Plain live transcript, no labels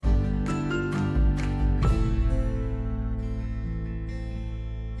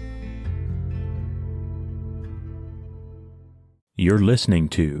You're listening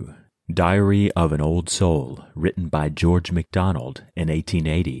to Diary of an Old Soul, written by George MacDonald in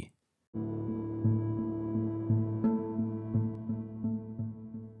 1880.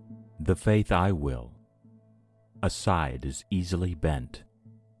 The faith I will, aside is easily bent.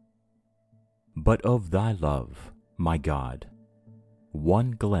 But of thy love, my God,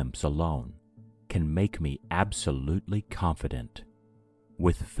 one glimpse alone can make me absolutely confident.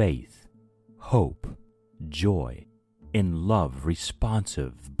 With faith, hope, joy, in love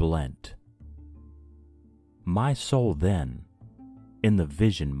responsive blent. My soul then, in the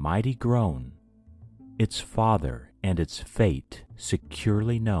vision mighty grown, its Father and its fate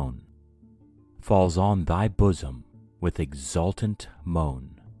securely known, falls on thy bosom with exultant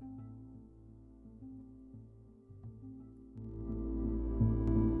moan.